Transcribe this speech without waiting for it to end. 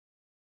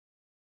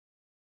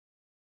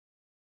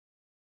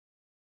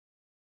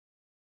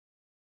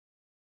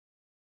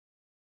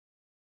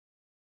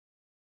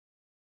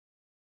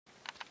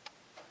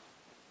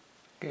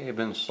Okay, I've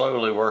been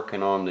slowly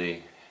working on the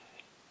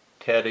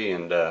Teddy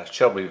and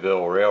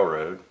Shelbyville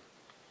Railroad.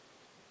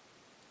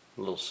 A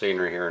little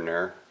scenery here and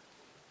there.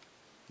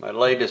 My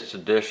latest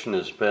addition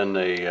has been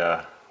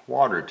a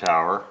water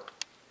tower.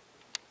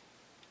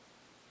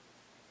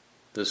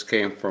 This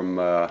came from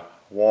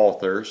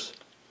Walthers.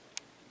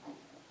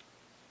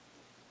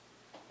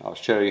 I'll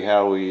show you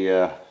how we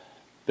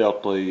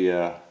built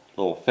the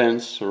little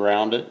fence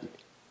around it.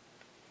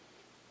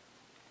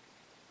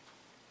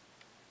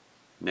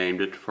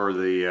 Named it for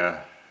the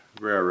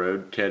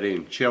railroad, Teddy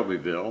and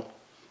Shelbyville.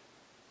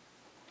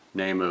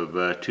 Name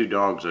of two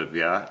dogs I've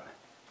got.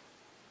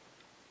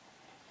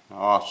 I'll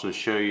also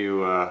show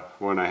you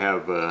when I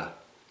have the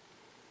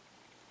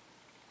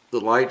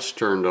lights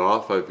turned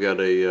off. I've got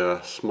a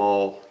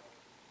small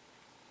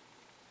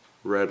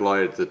red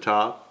light at the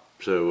top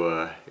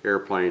so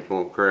airplanes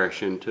won't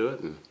crash into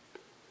it, and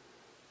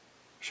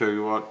show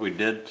you what we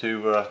did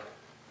to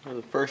well,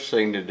 the first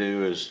thing to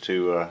do is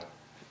to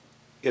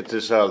get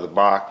this out of the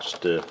box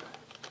to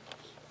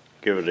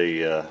give it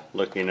a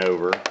looking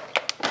over.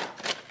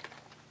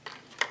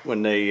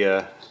 When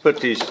they put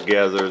these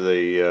together,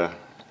 they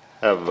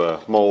have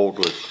a mold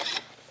with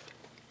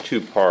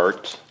two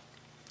parts,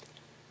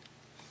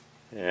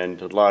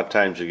 and a lot of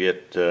times you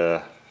get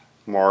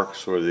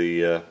marks where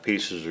the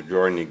pieces are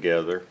joined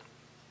together.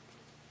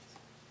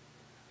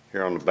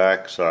 Here on the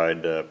back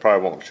side,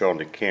 probably won't show on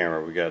the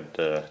camera, we got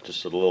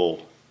just a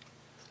little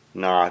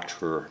notch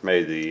where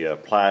maybe the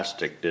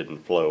plastic didn't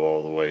flow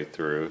all the way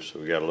through, so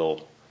we got a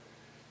little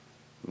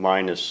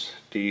minus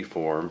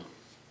deform.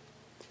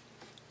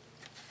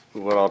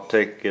 What I'll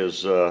take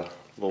is a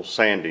little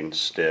sanding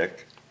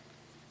stick.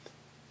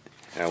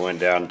 I went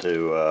down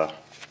to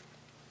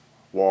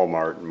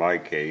Walmart in my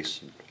case,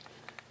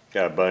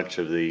 got a bunch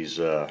of these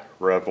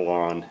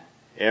Revlon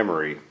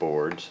emery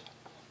boards.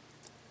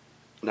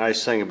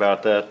 Nice thing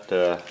about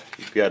that,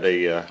 you've got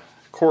a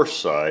coarse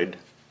side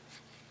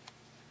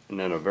and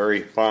then a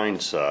very fine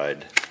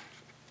side.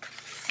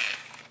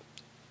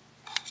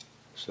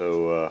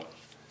 So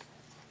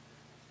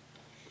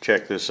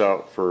check this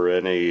out for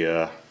any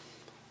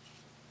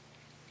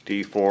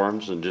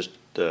deforms, and just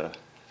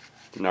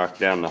knock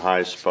down the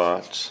high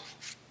spots.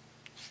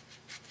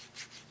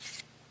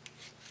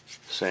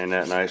 Sand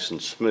that nice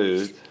and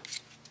smooth.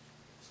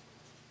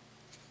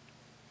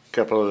 A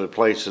couple of the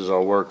places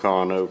I'll work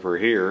on over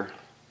here.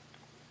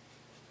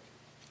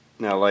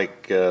 Now,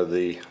 like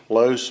the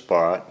low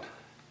spot,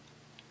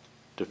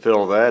 to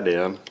fill that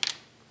in,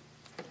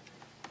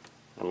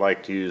 I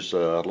like to use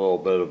a little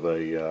bit of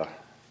a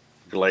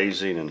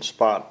glazing and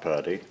spot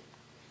putty.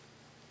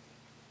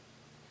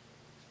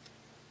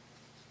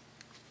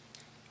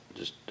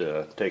 Just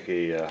take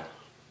a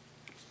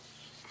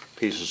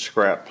piece of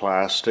scrap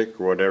plastic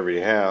or whatever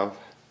you have,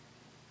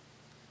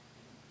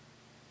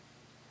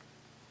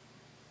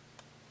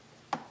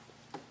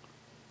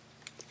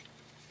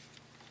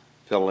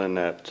 fill in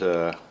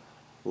that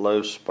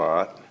low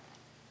spot,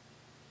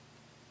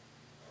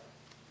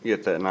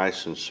 get that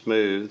nice and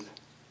smooth.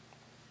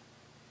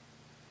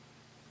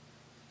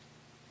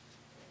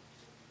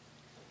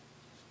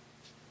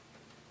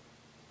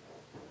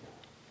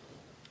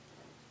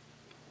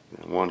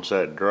 And once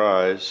that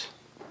dries,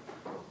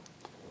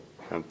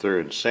 come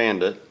through and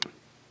sand it.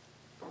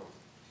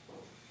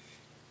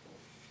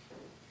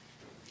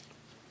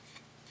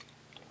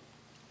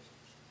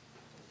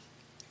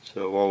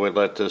 So while we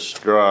let this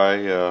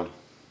dry,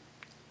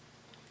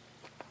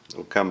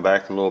 we'll come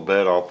back in a little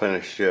bit. I'll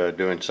finish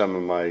doing some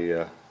of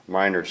my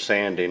minor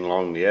sanding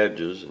along the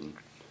edges, and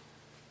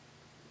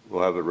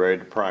we'll have it ready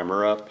to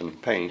primer up and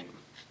paint.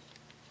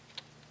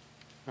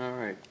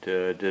 Alright,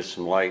 did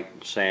some light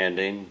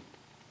sanding,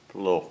 a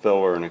little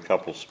filler in a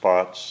couple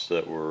spots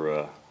that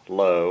were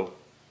low.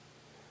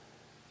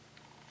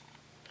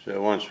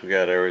 So once we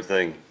got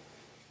everything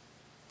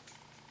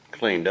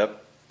cleaned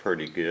up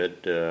pretty good,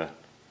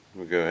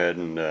 we'll go ahead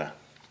and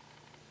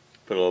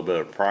put a little bit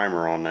of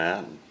primer on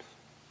that.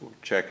 We'll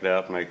check it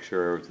out, make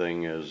sure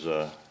everything is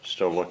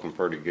still looking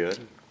pretty good.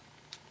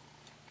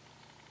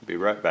 Be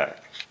right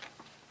back.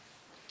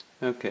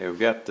 Okay, we've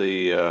got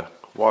the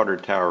water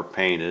tower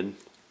painted.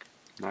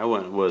 I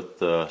went with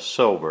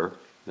silver.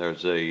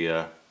 There's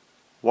a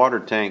water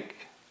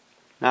tank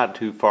not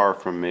too far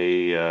from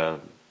me,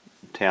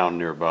 town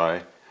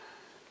nearby.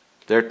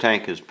 Their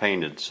tank is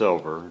painted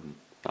silver.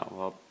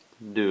 I'll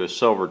do a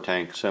silver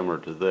tank similar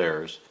to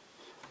theirs.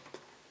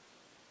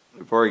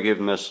 I've already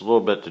given this a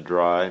little bit to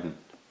dry, and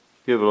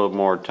give it a little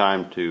more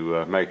time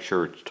to make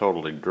sure it's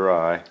totally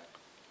dry.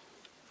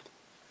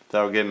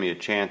 That'll give me a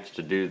chance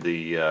to do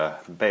the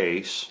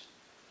base.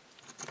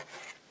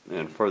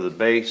 And for the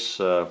base,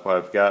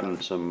 I've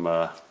gotten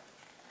some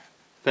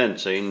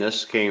fencing.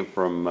 This came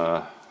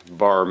from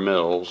Bar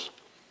Mills,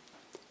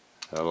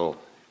 a little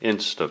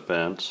Insta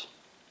Fence.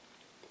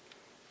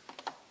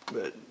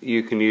 But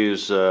you can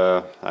use,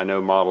 I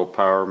know Model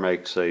Power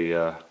makes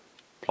a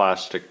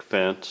plastic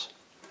fence.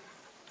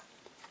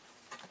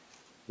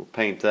 We'll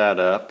paint that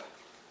up.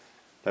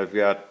 I've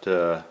got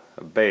a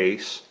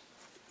base.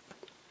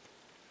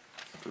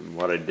 And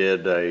what I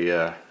did,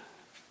 I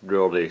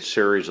drilled a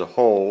series of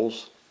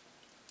holes.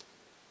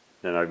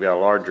 And I've got a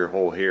larger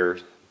hole here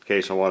in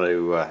case I want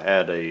to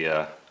add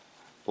a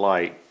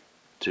light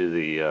to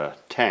the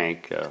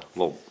tank, a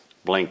little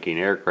blinking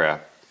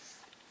aircraft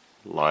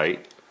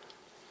light.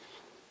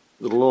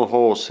 The little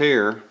holes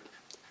here,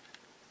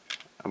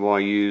 I'm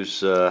going to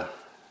use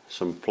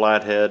some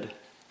flathead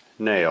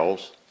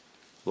nails,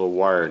 little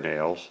wire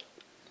nails.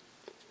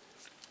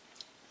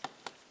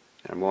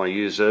 I'm going to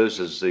use those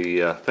as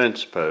the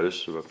fence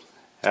posts.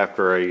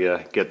 After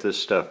I get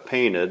this stuff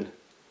painted,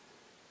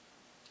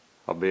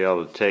 I'll be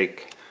able to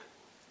take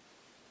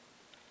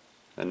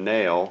a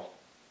nail,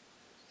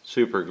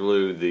 super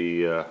glue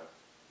the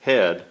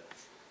head,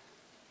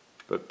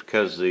 but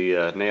because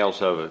the nails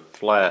have a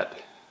flat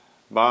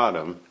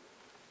bottom,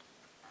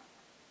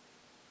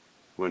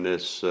 when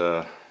this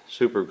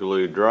super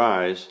glue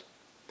dries,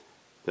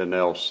 then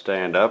they'll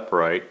stand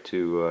upright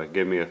to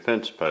give me a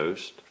fence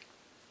post.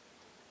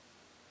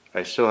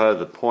 I still have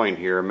the point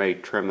here. I may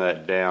trim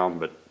that down,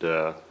 but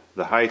the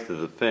height of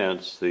the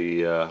fence,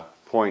 the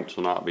points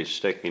will not be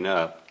sticking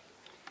up.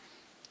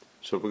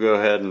 So we'll go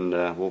ahead and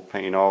we'll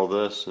paint all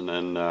this and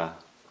then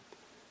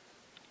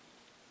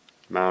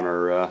mount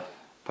our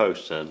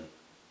posts in.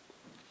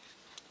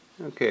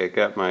 Okay, I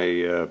got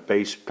my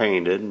base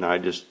painted, and I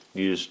just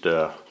used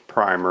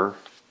primer.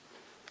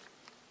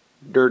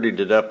 Dirtied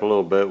it up a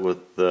little bit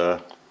with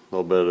a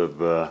little bit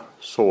of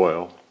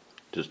soil,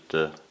 just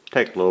to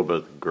take a little bit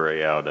of the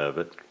gray out of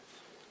it.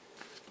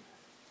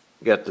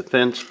 Got the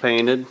fence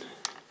painted,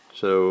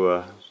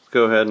 so let's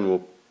go ahead and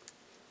we'll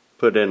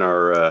put in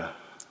our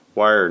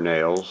wire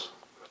nails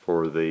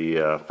for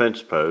the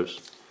fence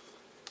post.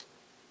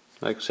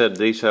 Like I said,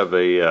 these have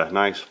a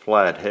nice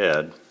flat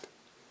head,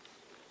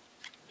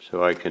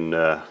 so I can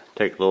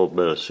take a little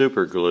bit of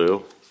super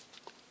glue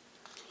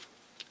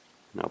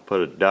and I'll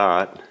put a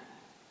dot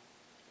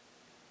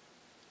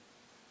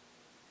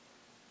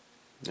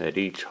at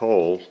each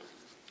hole,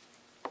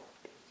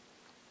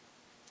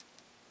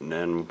 and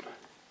then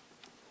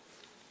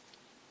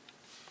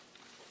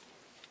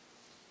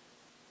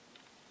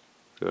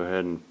go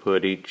ahead and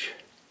put each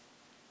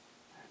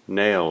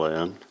nail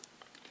in.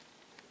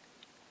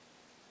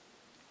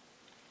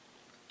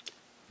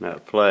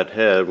 That flat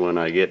head, when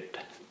I get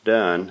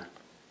done,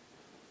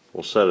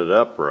 we'll set it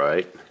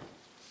upright,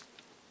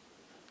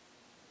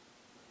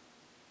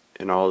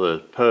 and all the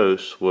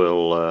posts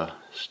will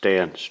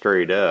stand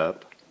straight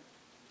up.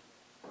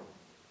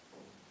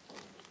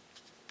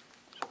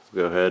 So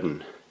we'll go ahead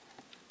and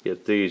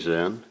get these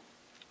in.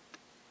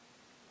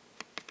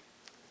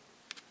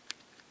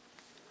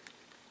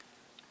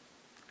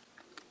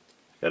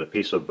 Got a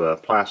piece of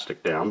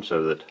plastic down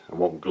so that I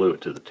won't glue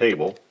it to the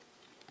table.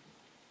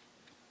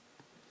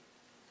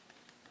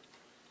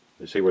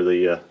 You see where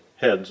the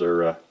heads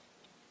are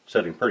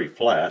setting pretty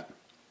flat.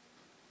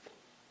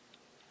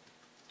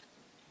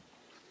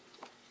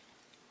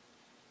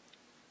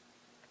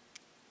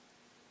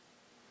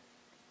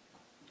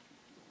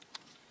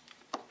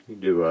 You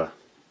do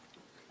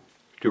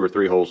 2 or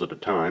 3 holes at a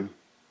time.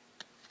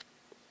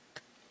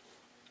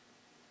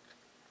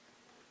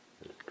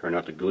 Try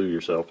not to glue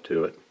yourself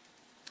to it.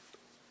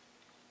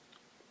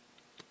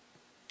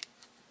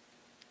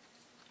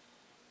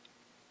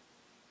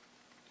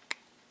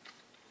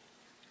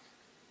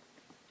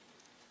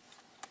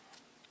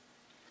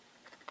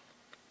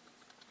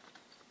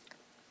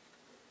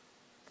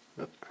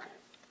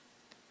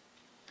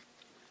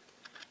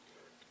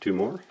 Two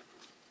more.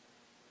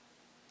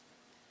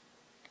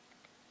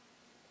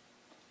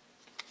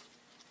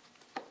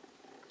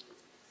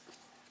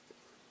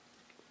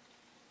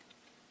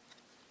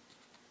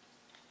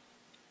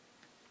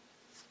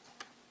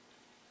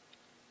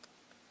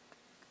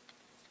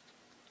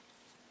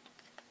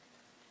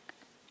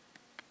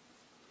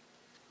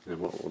 And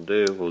what we'll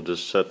do, we'll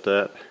just set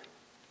that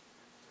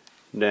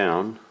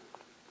down.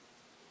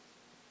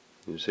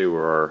 You see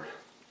where our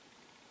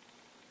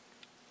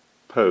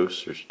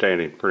posts are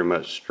standing pretty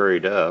much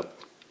straight up.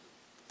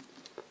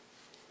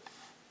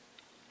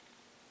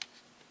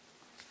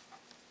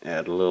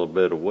 Add a little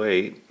bit of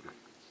weight.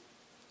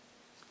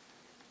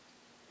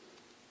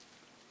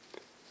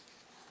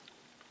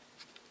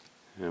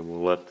 And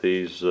we'll let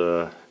these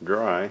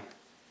dry.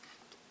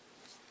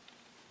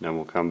 Then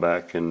we'll come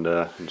back and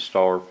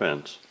install our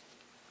fence.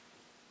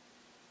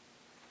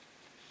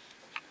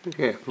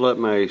 Okay, I've let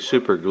my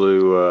super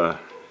glue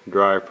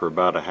dry for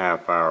about a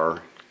half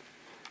hour.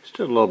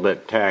 Still a little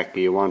bit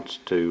tacky. It wants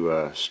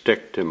to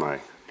stick to my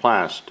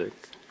plastic.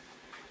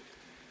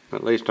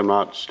 At least I'm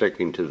not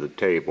sticking to the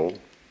table.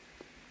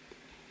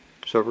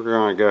 So we're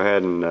going to go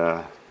ahead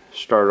and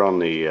start on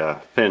the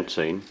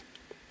fencing.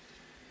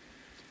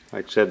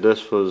 Like I said,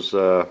 this was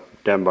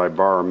done by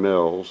Bar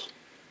Mills,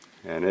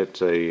 and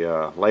it's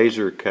a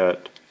laser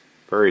cut,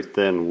 very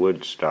thin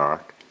wood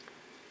stock.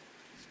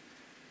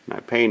 And I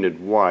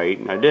painted white,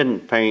 and I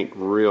didn't paint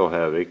real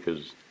heavy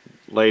because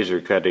laser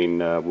cutting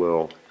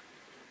will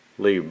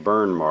leave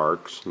burn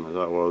marks. And I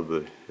thought,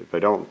 well, if I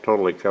don't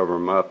totally cover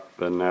them up,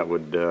 then that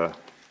would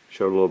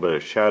show a little bit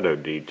of shadow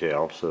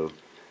detail. So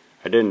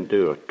I didn't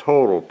do a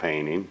total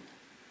painting,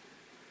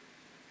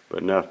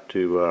 but enough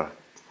to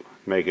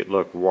make it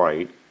look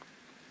white.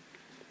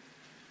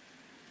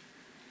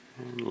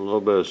 And a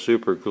little bit of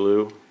super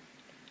glue.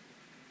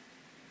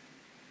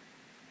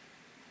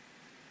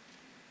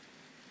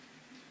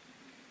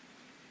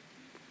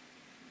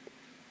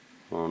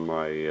 On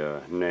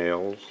my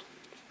nails,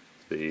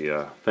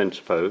 the fence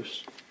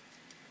posts.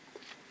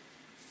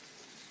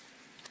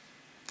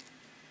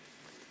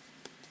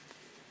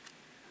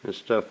 This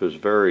stuff is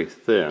very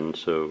thin,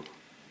 so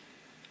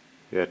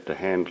you have to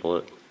handle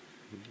it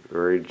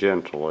very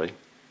gently.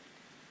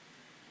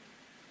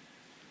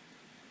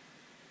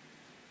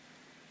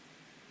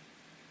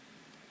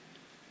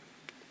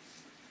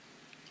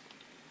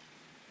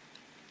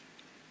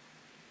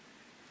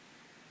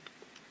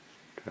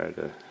 Try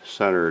to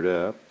center it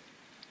up.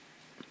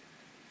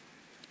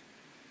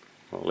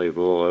 I'll leave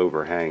a little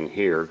overhang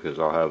here because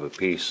I'll have a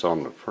piece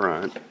on the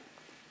front.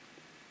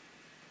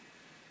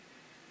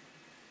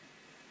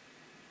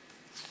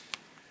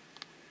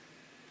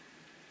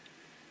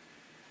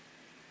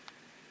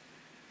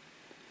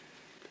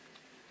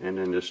 And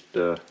then just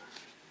go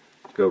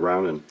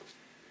around and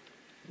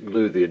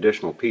glue the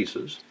additional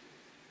pieces.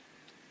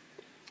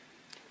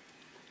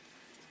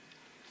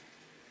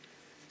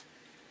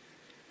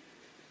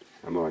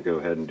 I'm going to go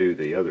ahead and do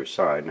the other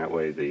side, and that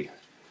way the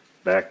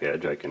back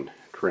edge I can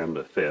trim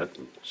to fit,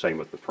 and same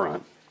with the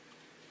front.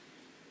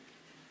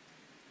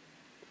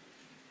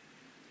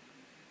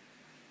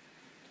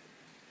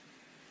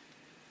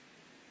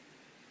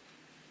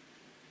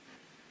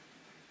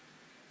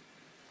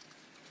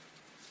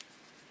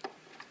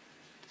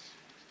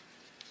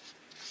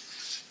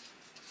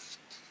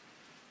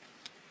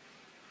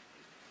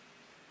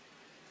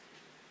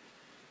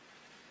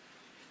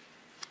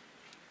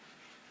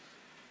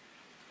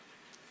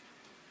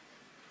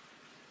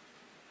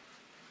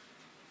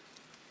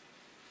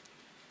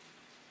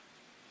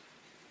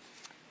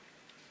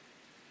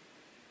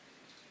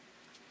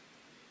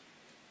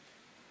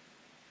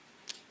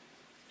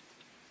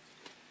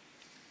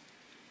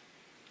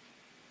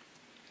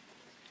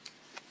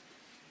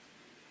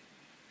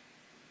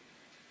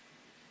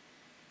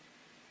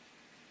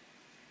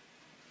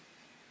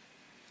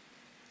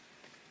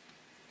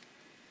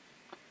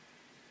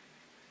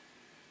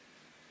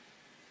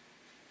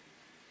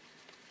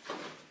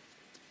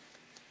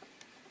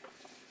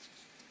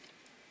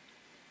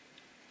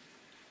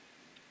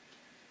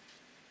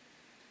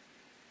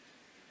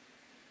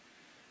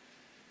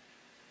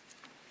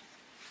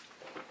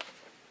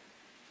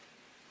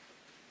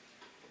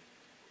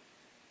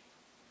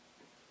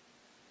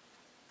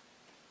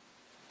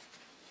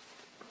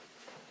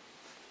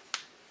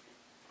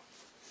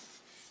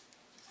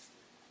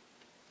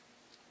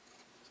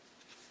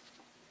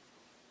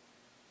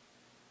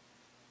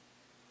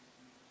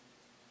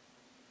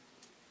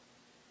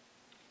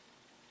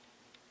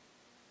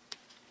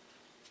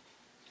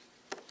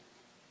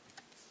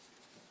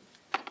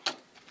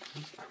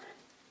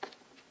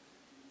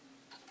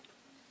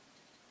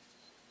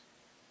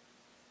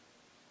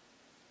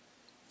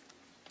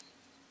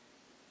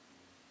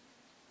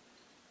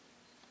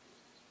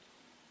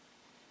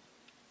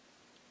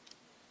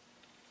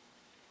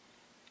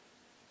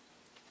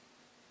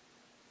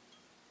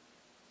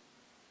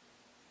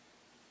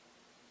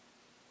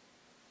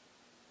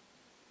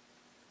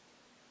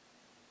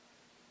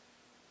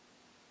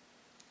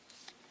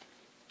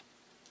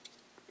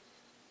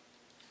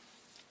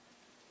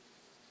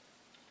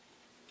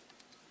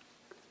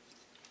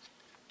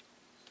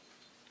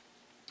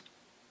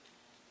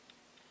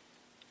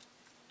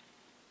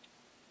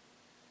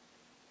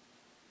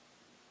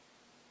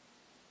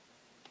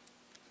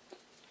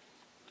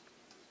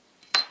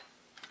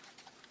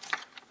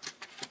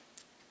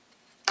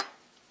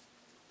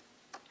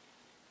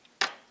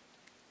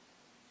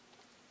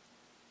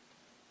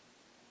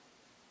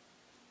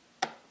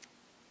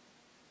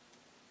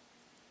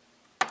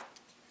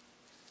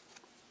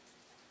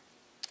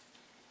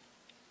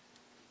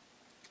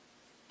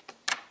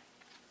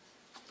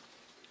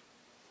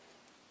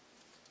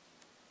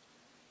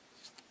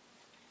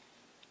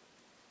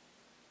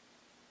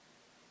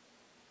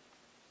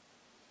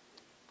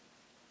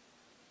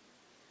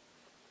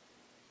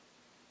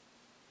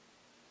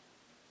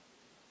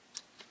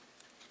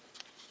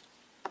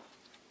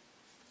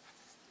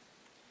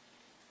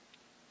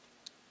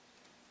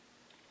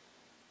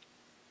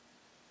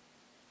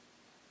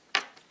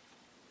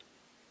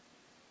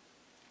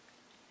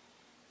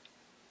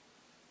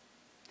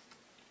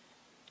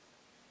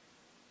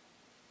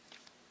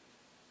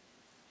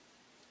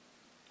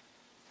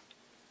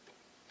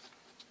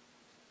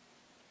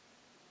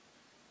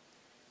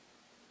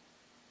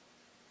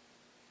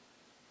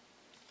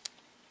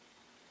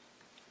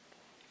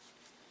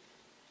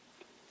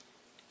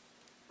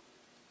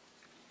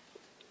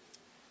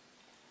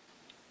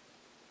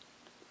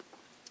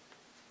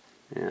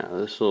 Yeah,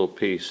 this little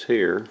piece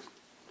here,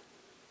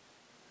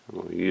 I'm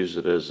going to use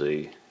it as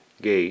a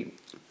gate.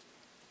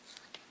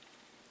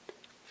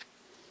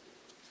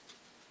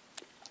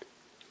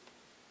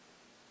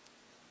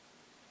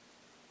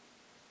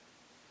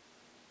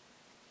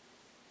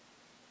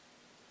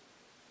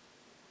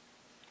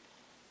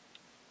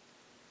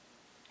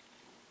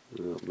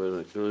 A little bit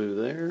of glue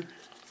there.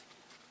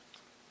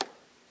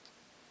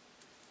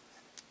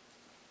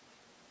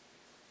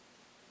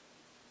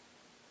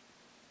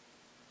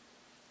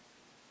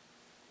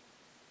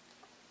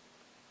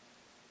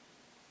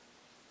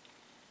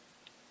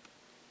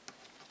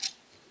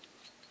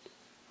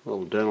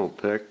 Little dental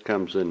pick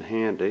comes in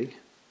handy.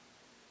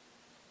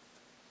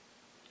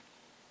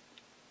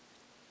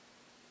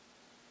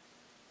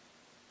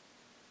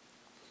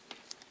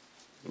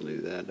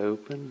 Leave that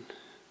open.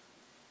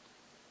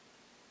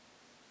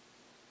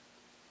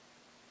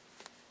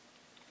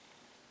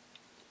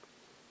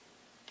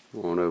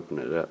 Won't open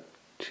it up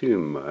too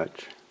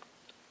much.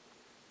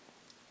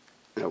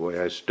 That way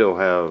I still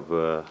have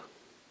the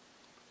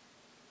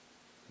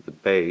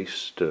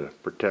base to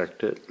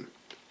protect it.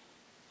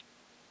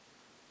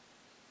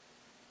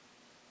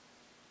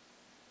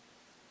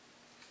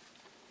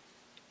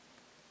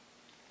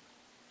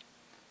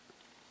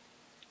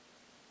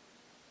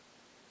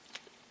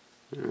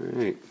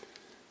 Alright,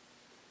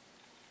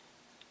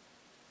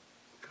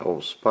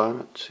 couple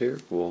spots here.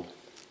 We'll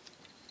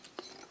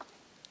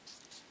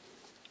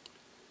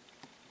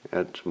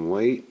add some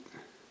weight.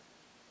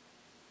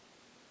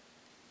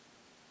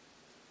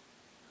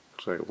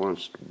 Looks like it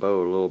wants to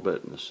bow a little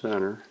bit in the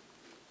center.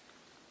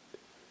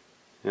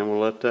 And we'll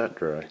let that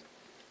dry.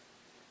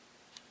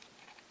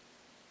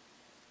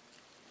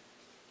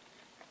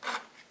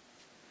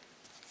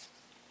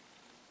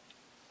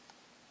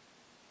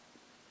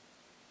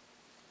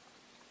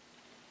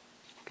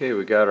 Okay,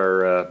 we got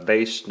our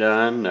base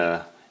done.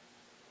 Add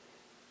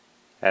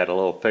a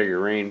little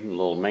figurine, a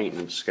little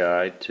maintenance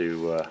guide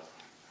to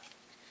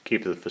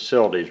keep the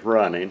facilities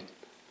running.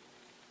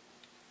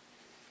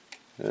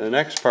 The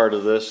next part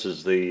of this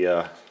is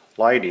the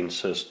lighting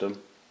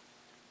system.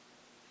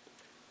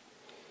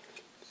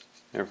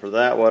 And for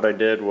that, what I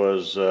did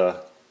was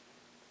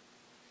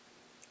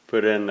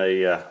put in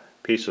a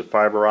piece of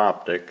fiber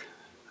optic,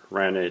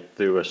 ran it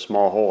through a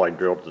small hole I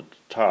drilled at the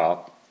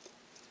top.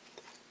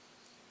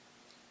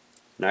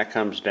 And that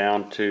comes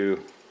down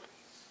to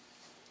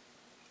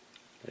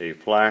a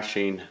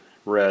flashing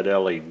red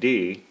LED.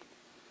 And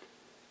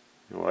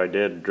what I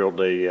did,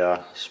 drilled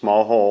a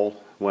small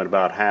hole, went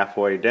about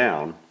halfway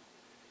down.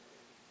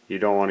 You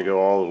don't want to go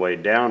all the way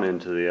down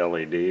into the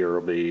LED or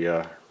it'll be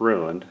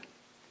ruined.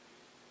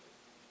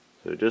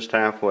 So just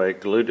halfway,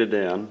 glued it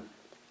in.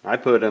 I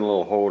put in a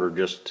little holder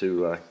just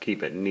to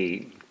keep it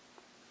neat.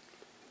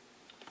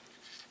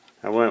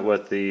 I went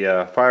with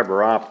the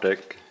fiber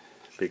optic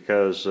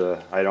because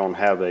I don't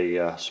have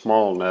a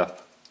small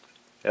enough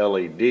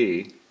LED.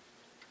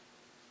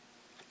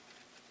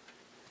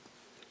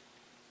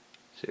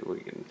 See if we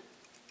can,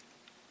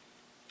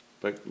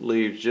 but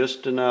leaves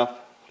just enough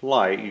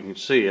light, you can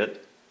see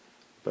it,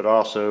 but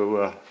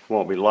also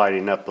won't be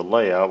lighting up the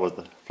layout with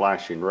the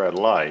flashing red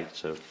light,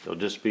 so it'll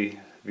just be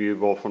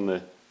viewable from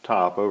the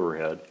top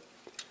overhead.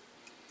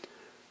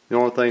 The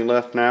only thing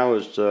left now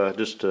is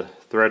just to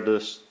thread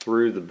this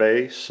through the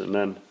base and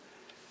then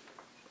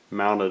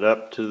mount it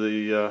up to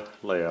the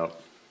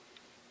layout.